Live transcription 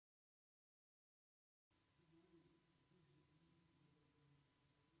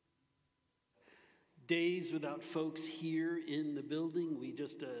days without folks here in the building. We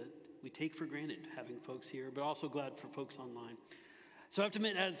take for granted having folks here, but also glad for folks online. So I have to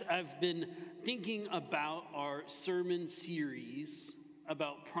admit, as I've been thinking about our sermon series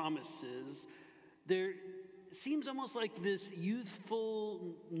about promises, there seems almost like this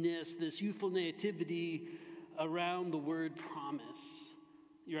youthfulness, this youthful nativity around the word promise.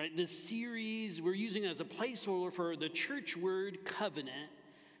 You're right, this series we're using as a placeholder for the church word covenant,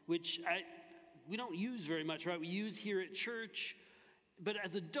 which we don't use very much, right? We use here at church. But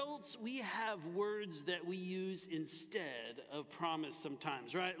as adults, we have words that we use instead of promise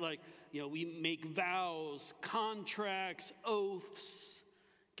sometimes, right? Like, we make vows, contracts, oaths,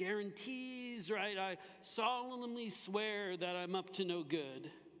 guarantees, right? I solemnly swear that I'm up to no good.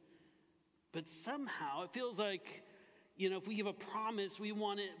 But somehow it feels like, if we give a promise, we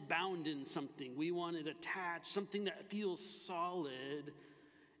want it bound in something. We want it attached, something that feels solid.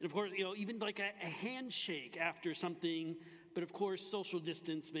 And of course, even like a handshake after something. But of course, social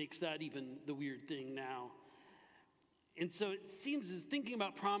distance makes that even the weird thing now. And so it seems as thinking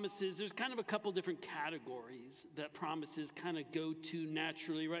about promises, there's kind of a couple different categories that promises kind of go to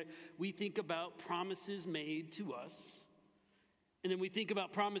naturally, right? We think about promises made to us. And then we think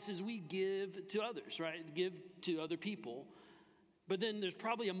about promises we give to others, right? Give to other people. But then there's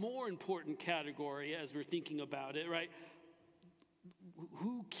probably a more important category as we're thinking about it, right?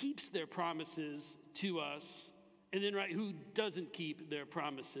 Who keeps their promises to us? And then, right, who doesn't keep their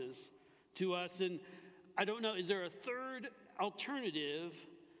promises to us? And I don't know, is there a third alternative?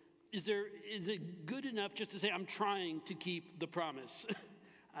 Is it good enough just to say, I'm trying to keep the promise?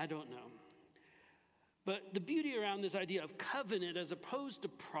 I don't know. But the beauty around this idea of covenant as opposed to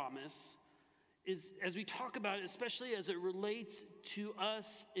promise is, as we talk about it, especially as it relates to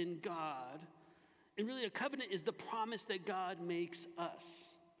us and God, and really a covenant is the promise that God makes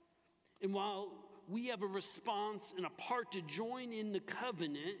us. And while we have a response and a part to join in the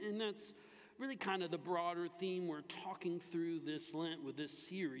covenant, and that's really kind of the broader theme we're talking through this Lent with this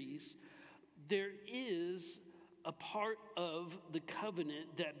series. There is a part of the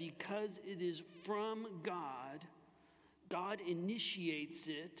covenant that because it is from God, God initiates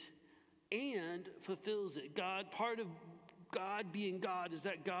it and fulfills it. Part of God being God is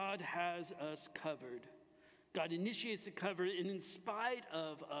that God has us covered. God initiates the covenant, and in spite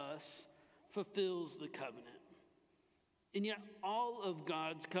of us, fulfills the covenant. And yet all of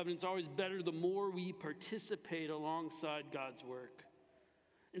God's covenants are always better the more we participate alongside God's work.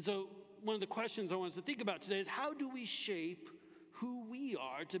 And so one of the questions I want us to think about today is, how do we shape who we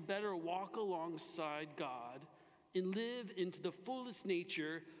are to better walk alongside God and live into the fullest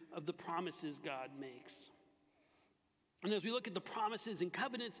nature of the promises God makes? And as we look at the promises and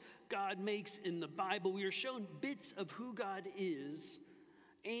covenants God makes in the Bible, we are shown bits of who God is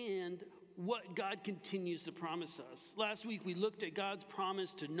and what God continues to promise us. Last week, we looked at God's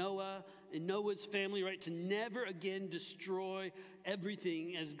promise to Noah and Noah's family, right, to never again destroy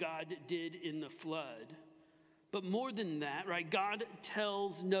everything as God did in the flood. But more than that, right, God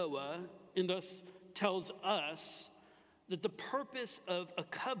tells Noah and thus tells us that the purpose of a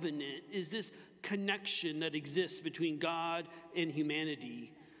covenant is this connection that exists between God and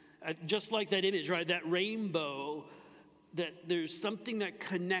humanity. Just like that image, right, that rainbow, that there's something that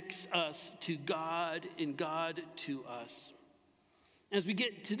connects us to God and God to us. As we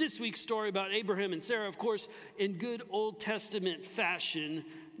get to this week's story about Abraham and Sarah, of course, in good Old Testament fashion,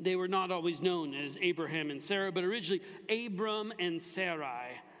 they were not always known as Abraham and Sarah, but originally Abram and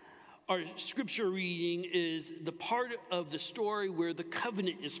Sarai. Our scripture reading is the part of the story where the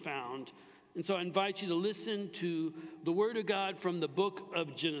covenant is found. And so I invite you to listen to the word of God from the book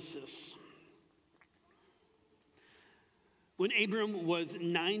of Genesis. When Abram was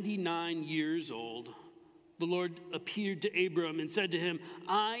 99 years old, the Lord appeared to Abram and said to him,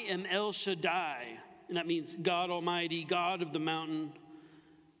 I am El Shaddai, and that means God Almighty, God of the mountain.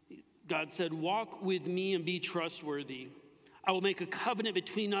 God said, walk with me and be trustworthy. I will make a covenant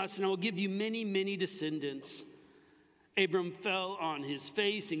between us, and I will give you many, many descendants. Abram fell on his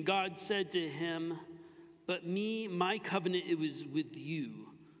face, and God said to him, but me, my covenant, it was with you.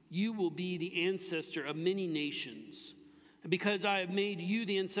 You will be the ancestor of many nations. And because I have made you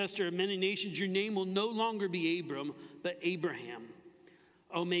the ancestor of many nations, your name will no longer be Abram, but Abraham.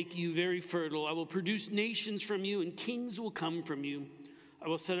 I'll make you very fertile. I will produce nations from you, and kings will come from you. I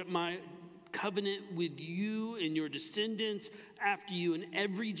will set up my covenant with you and your descendants after you in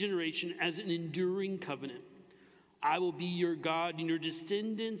every generation as an enduring covenant. I will be your God and your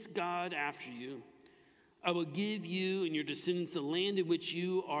descendants' God after you. I will give you and your descendants the land in which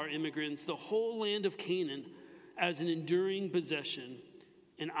you are immigrants, the whole land of Canaan, as an enduring possession,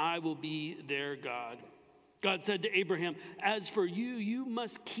 and I will be their God. God said to Abraham, as for you, you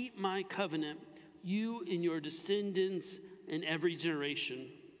must keep my covenant, you and your descendants in every generation.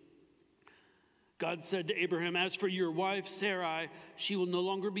 God said to Abraham, as for your wife Sarai, she will no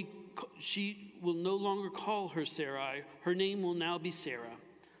longer call her Sarai. Her name will now be Sarah.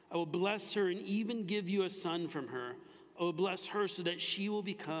 I will bless her and even give you a son from her. I will bless her so that she will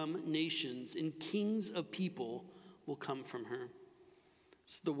become nations, and kings of people will come from her.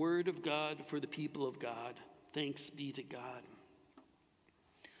 It's the word of God for the people of God. Thanks be to God.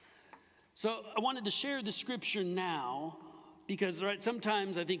 So I wanted to share the scripture now because, right,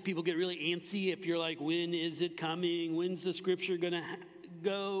 sometimes I think people get really antsy if you're like, when is it coming? When's the scripture going to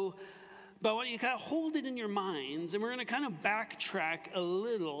go? But I want you to kind of hold it in your minds, and we're going to kind of backtrack a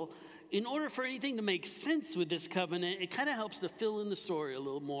little. In order for anything to make sense with this covenant, it kind of helps to fill in the story a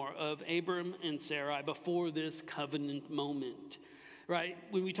little more of Abram and Sarai before this covenant moment. Right?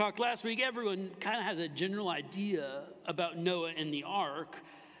 When we talked last week, everyone kind of has a general idea about Noah and the ark,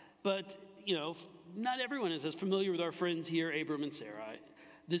 but, not everyone is as familiar with our friends here, Abram and Sarai.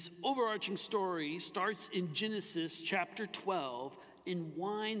 This overarching story starts in Genesis chapter 12 and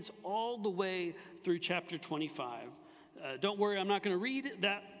winds all the way through chapter 25. Don't worry, I'm not going to read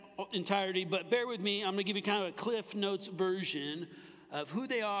that entirety, but bear with me. I'm going to give you kind of a Cliff Notes version of who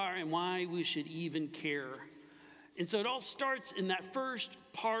they are and why we should even care. And so it all starts in that first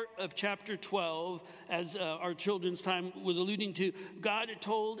part of chapter 12, as our children's time was alluding to. God had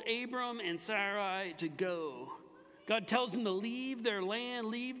told Abram and Sarai to go. God tells them to leave their land,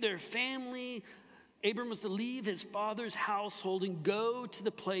 leave their family. Abram was to leave his father's household and go to the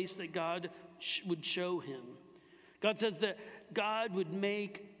place that God would show him. God says that God would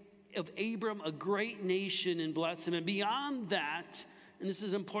make of Abram a great nation and bless him. And beyond that, and this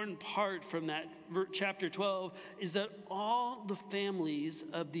is an important part from that chapter 12, is that all the families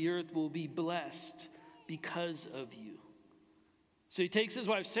of the earth will be blessed because of you. So he takes his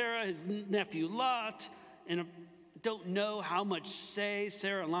wife Sarah, his nephew Lot, and I don't know how much say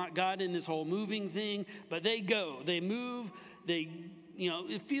Sarah and Lot got in this whole moving thing, but they go, they move,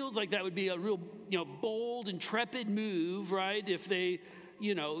 it feels like that would be a real, bold, intrepid move, right? If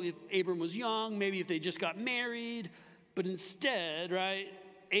if Abram was young, maybe if they just got married. But instead, right,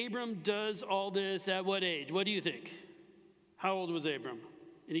 Abram does all this at what age? What do you think? How old was Abram?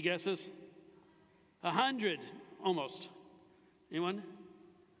 Any guesses? 100, almost. Anyone?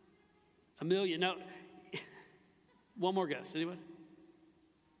 1,000,000. No. One more guess. Anyone?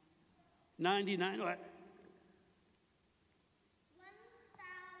 99. What?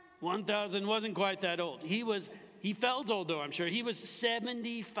 1,000 wasn't quite that old. He felt old though, I'm sure. He was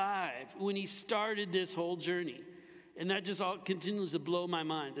 75 when he started this whole journey. And that just all continues to blow my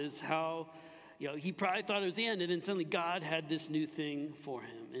mind, is how, he probably thought it was the end, and then suddenly God had this new thing for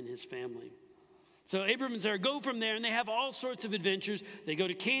him and his family. So Abram and Sarah go from there, and they have all sorts of adventures. They go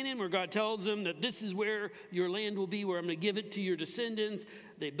to Canaan, where God tells them that this is where your land will be, where I'm going to give it to your descendants.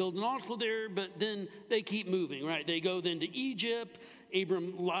 They build an altar there, but then they keep moving, right? They go then to Egypt.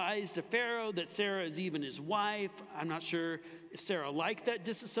 Abram lies to Pharaoh that Sarah is even his wife. I'm not sure if Sarah liked that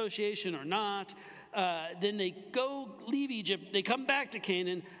disassociation or not. Then they leave Egypt. They come back to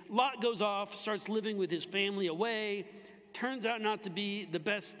Canaan. Lot goes off, starts living with his family away. Turns out not to be the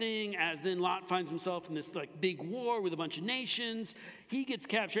best thing, as then Lot finds himself in this big war with a bunch of nations. He gets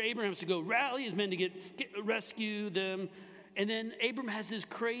captured. Abraham has to go rally his men to rescue them. And then Abram has this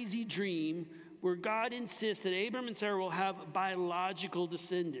crazy dream where God insists that Abram and Sarah will have biological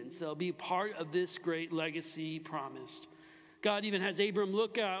descendants. They'll be part of this great legacy promised. God even has Abram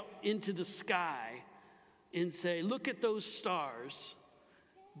look out into the sky and say, look at those stars.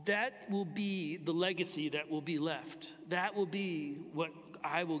 That will be the legacy that will be left. That will be what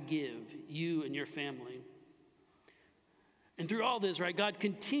I will give you and your family. And through all this, right, God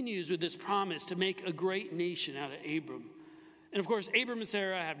continues with this promise to make a great nation out of Abram. And of course, Abram and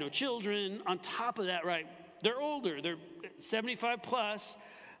Sarah have no children. On top of that, right, they're older. They're 75 plus.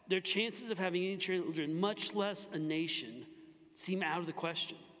 Their chances of having any children, much less a nation, seem out of the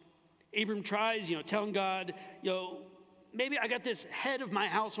question. Abram tries, telling God, maybe I got this head of my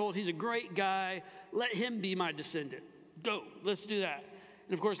household. He's a great guy. Let him be my descendant. Go, let's do that.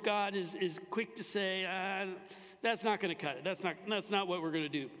 And of course, God is quick to say, that's not going to cut it. That's not what we're going to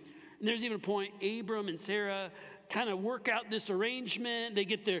do. And there's even a point, Abram and Sarah kind of work out this arrangement. They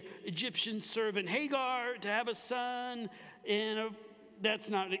get their Egyptian servant Hagar to have a son, and that's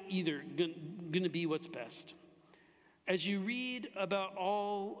not either going to be what's best. As you read about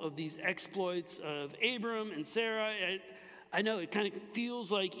all of these exploits of Abram and Sarah, I know it kind of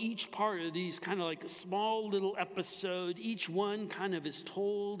feels like each part of these kind of like a small little episode, each one kind of is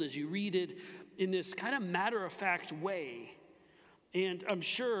told as you read it in this kind of matter-of-fact way. And I'm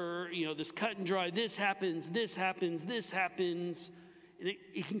sure, this cut and dry, this happens, this happens, this happens. And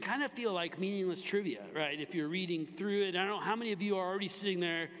it can kind of feel like meaningless trivia, right? If you're reading through it. I don't know how many of you are already sitting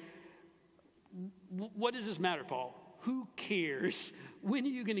there. What does this matter, Paul? Who cares? When are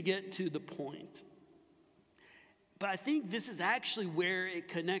you going to get to the point? But I think this is actually where it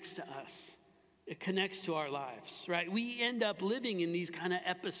connects to us. It connects to our lives, right? We end up living in these kind of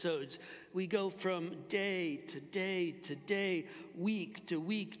episodes. We go from day to day to day, week to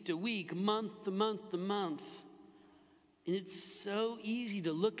week to week, month to month to month. And it's so easy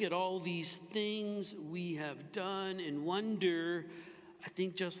to look at all these things we have done and wonder, I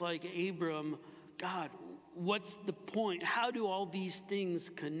think just like Abram, God, what's the point? How do all these things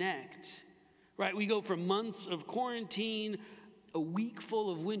connect? Right, we go from months of quarantine, a week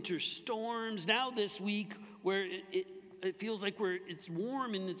full of winter storms, now this week where it feels like it's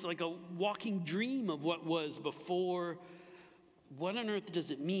warm and it's like a walking dream of what was before. What on earth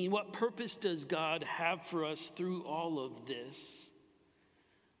does it mean? What purpose does God have for us through all of this?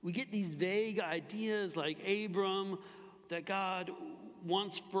 We get these vague ideas like Abram, that God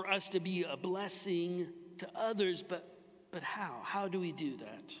wants for us to be a blessing to others, but how? How do we do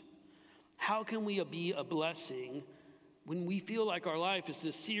that? How can we be a blessing when we feel like our life is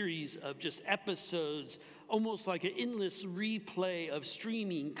this series of just episodes, almost like an endless replay of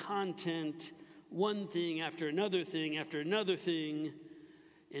streaming content, one thing after another thing after another thing?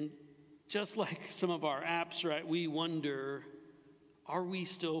 And just like some of our apps, right, we wonder, are we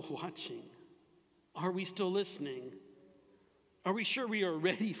still watching? Are we still listening? Are we sure we are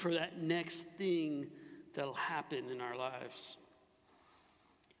ready for that next thing that'll happen in our lives?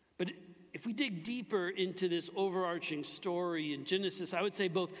 But if we dig deeper into this overarching story in Genesis, I would say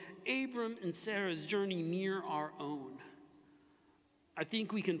both Abram and Sarah's journey mirror our own. I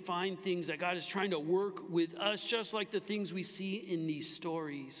think we can find things that God is trying to work with us, just like the things we see in these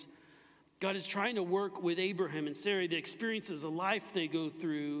stories. God is trying to work with Abraham and Sarah. The experiences of life they go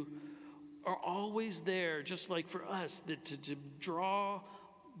through are always there, just like for us, to draw,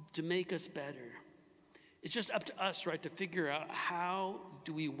 to make us better. It's just up to us, right, to figure out how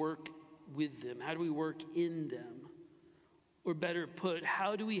do we work with them? How do we work in them? Or better put,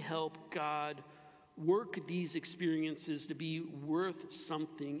 how do we help God work these experiences to be worth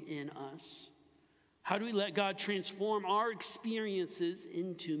something in us? How do we let God transform our experiences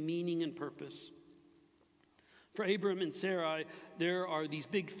into meaning and purpose? For Abram and Sarai, there are these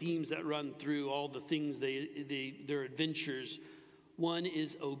big themes that run through all the things their adventures. One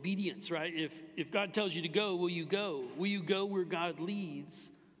is obedience, right? If God tells you to go, will you go? Will you go where God leads?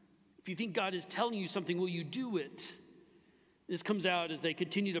 If you think God is telling you something, will you do it? This comes out as they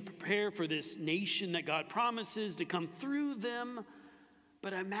continue to prepare for this nation that God promises to come through them.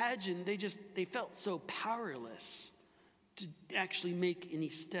 But I imagine they felt so powerless to actually make any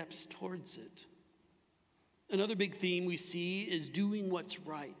steps towards it. Another big theme we see is doing what's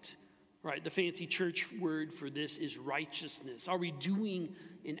right. Right, the fancy church word for this is righteousness. Are we doing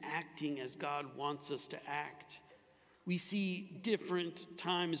and acting as God wants us to act? We see different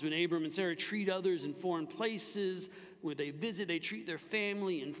times when Abram and Sarah treat others in foreign places. When they visit, they treat their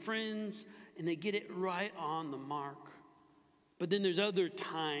family and friends, and they get it right on the mark. But then there's other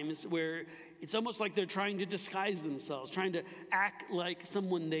times where it's almost like they're trying to disguise themselves, trying to act like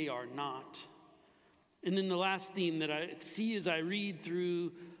someone they are not. And then the last theme that I see as I read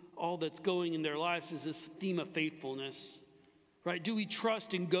through all that's going in their lives is this theme of faithfulness, right? Do we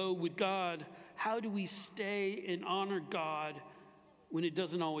trust and go with God? How do we stay and honor God when it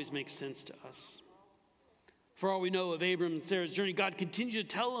doesn't always make sense to us? For all we know of Abram and Sarah's journey, God continues to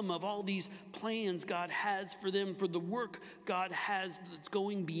tell them of all these plans God has for them, for the work God has that's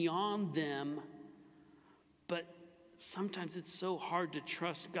going beyond them. But sometimes it's so hard to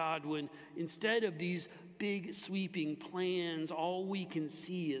trust God when instead of these big sweeping plans, all we can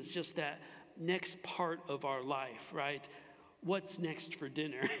see is just that next part of our life, right? What's next for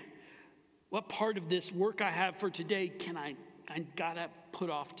dinner? What part of this work I have for today can I gotta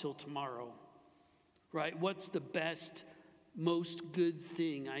put off till tomorrow, right? What's the best, most good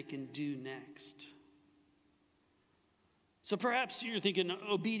thing I can do next? So perhaps you're thinking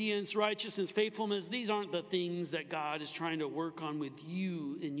obedience, righteousness, faithfulness, these aren't the things that God is trying to work on with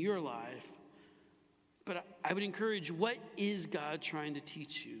you in your life. But I would encourage, what is God trying to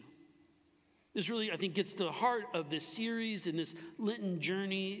teach you? This really, I think, gets to the heart of this series and this Lenten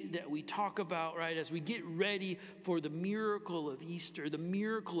journey that we talk about, right, as we get ready for the miracle of Easter, the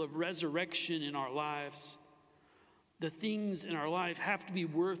miracle of resurrection in our lives. the things in our life have to be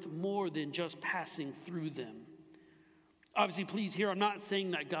worth more than just passing through them. Obviously, please hear, I'm not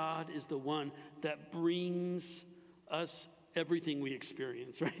saying that God is the one that brings us everything we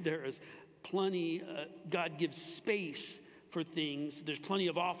experience, right? There is plenty, God gives space for things. There's plenty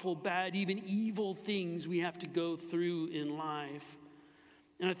of awful, bad, even evil things we have to go through in life.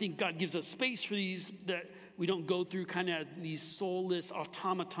 And I think God gives us space for these, that we don't go through kind of these soulless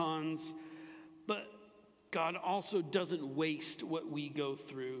automatons. But God also doesn't waste what we go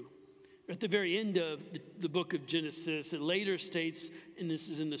through. At the very end of the book of Genesis, it later states, and this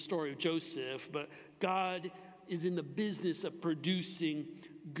is in the story of Joseph, but God is in the business of producing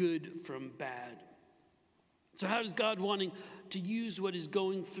good from bad. So how is God wanting to use what is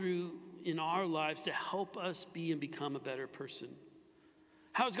going through in our lives to help us be and become a better person?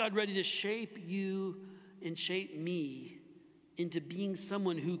 How is God ready to shape you and shape me into being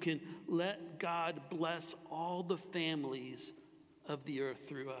someone who can let God bless all the families of the earth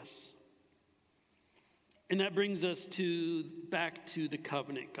through us? And that brings us back to the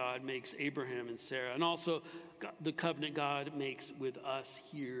covenant God makes Abraham and Sarah, and also the covenant God makes with us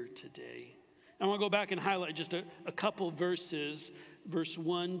here today. I want to go back and highlight just a couple verses, verse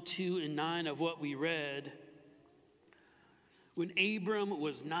 1, 2, and 9 of what we read. When Abram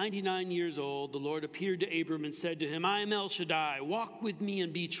was 99 years old, the Lord appeared to Abram and said to him, I am El Shaddai, walk with me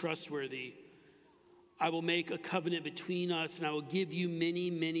and be trustworthy. I will make a covenant between us, and I will give you many,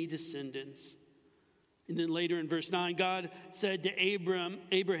 many descendants. And then later in verse 9, God said to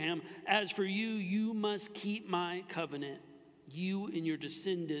Abraham, as for you, you must keep my covenant, you and your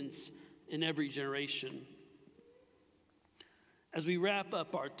descendants in every generation. As we wrap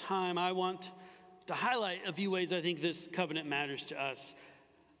up our time, I want to highlight a few ways I think this covenant matters to us.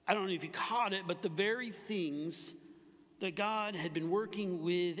 I don't know if you caught it, but the very things that God had been working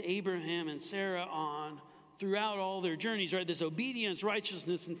with Abraham and Sarah on throughout all their journeys, right? This obedience,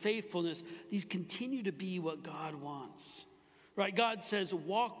 righteousness, and faithfulness, these continue to be what God wants, right? God says,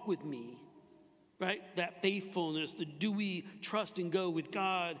 walk with me, right? That faithfulness, the do we trust and go with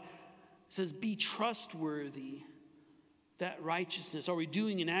God, says be trustworthy. That righteousness, are we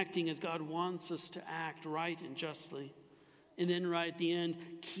doing and acting as God wants us to act right and justly? And then right at the end,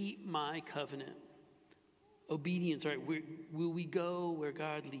 keep my covenant. Obedience, right? Will we go where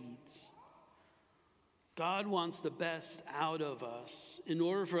God leads? God wants the best out of us in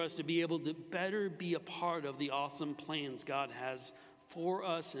order for us to be able to better be a part of the awesome plans God has for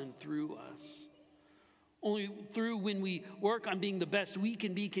us and through us. Only through when we work on being the best we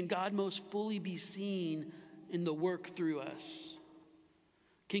can be, can God most fully be seen in the work through us.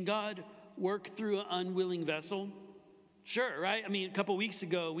 Can God work through an unwilling vessel? Sure, right? I mean, a couple weeks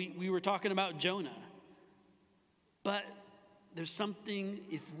ago, we were talking about Jonah. But there's something,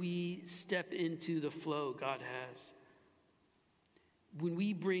 if we step into the flow God has, when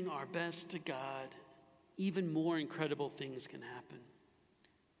we bring our best to God, even more incredible things can happen.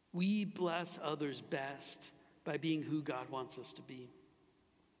 We bless others best by being who God wants us to be.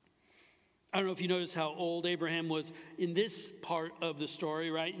 I don't know if you notice how old Abraham was in this part of the story,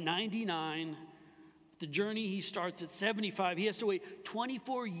 right? 99. The journey he starts at 75. He has to wait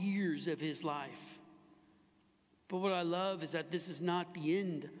 24 years of his life. But what I love is that this is not the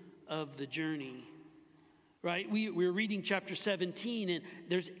end of the journey, right? We're reading chapter 17, and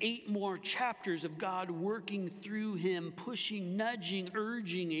there's 8 more chapters of God working through him, pushing, nudging,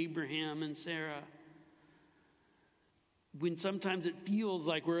 urging Abraham and Sarah. When sometimes it feels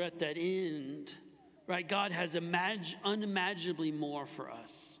like we're at that end, right? God has unimaginably more for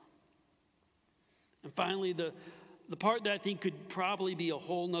us. And finally, the part that I think could probably be a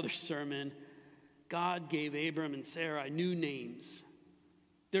whole nother sermon, God gave Abram and Sarah new names.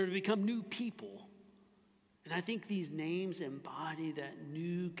 They're to become new people. And I think these names embody that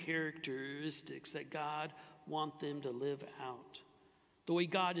new characteristics that God wants them to live out. The way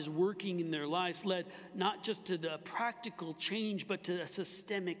God is working in their lives led not just to the practical change, but to a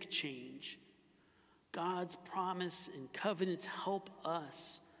systemic change. God's promise and covenants help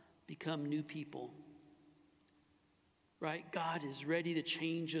us become new people. Right? God is ready to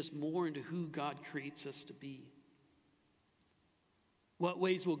change us more into who God creates us to be. What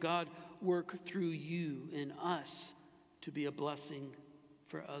ways will God work through you and us to be a blessing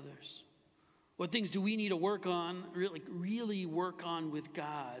for others? What things do we need to work on, really work on with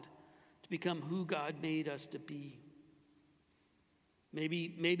God to become who God made us to be?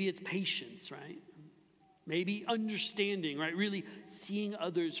 Maybe it's patience, right? Maybe understanding, right? Really seeing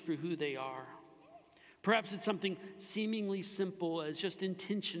others for who they are. Perhaps it's something seemingly simple as just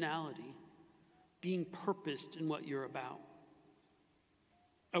intentionality, being purposed in what you're about.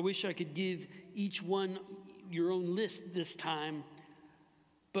 I wish I could give each one your own list this time.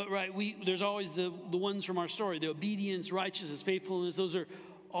 But there's always the ones from our story, the obedience, righteousness, faithfulness. Those are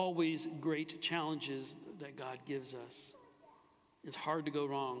always great challenges that God gives us. It's hard to go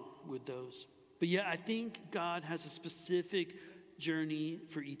wrong with those. But yeah, I think God has a specific journey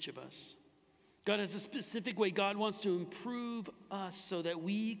for each of us. God has a specific way God wants to improve us so that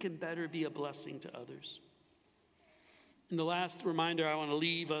we can better be a blessing to others. And the last reminder I want to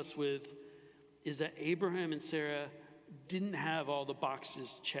leave us with is that Abraham and Sarah didn't have all the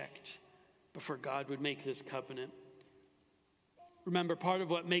boxes checked before God would make this covenant. Remember, part of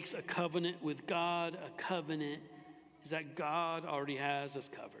what makes a covenant with God a covenant is that God already has us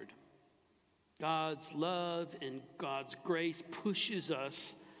covered. God's love and God's grace pushes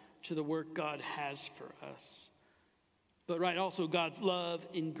us to the work God has for us. But also God's love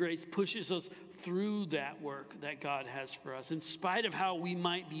and grace pushes us through that work that God has for us. In spite of how we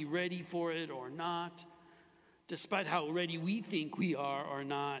might be ready for it or not, despite how ready we think we are or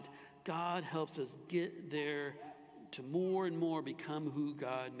not, God helps us get there to more and more become who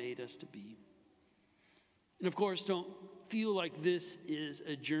God made us to be. And of course, don't feel like this is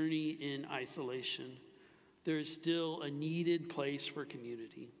a journey in isolation. There is still a needed place for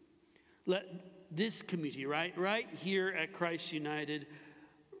community. Let this community, right here at Christ United,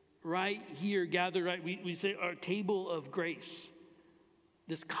 right here gathered, we say our table of grace,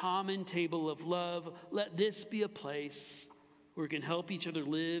 this common table of love, let this be a place where we can help each other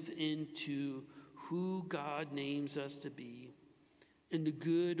live into who God names us to be and the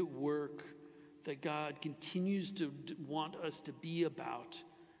good work that God continues to want us to be about,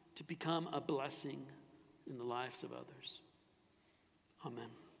 to become a blessing in the lives of others.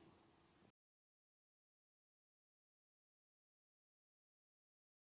 Amen.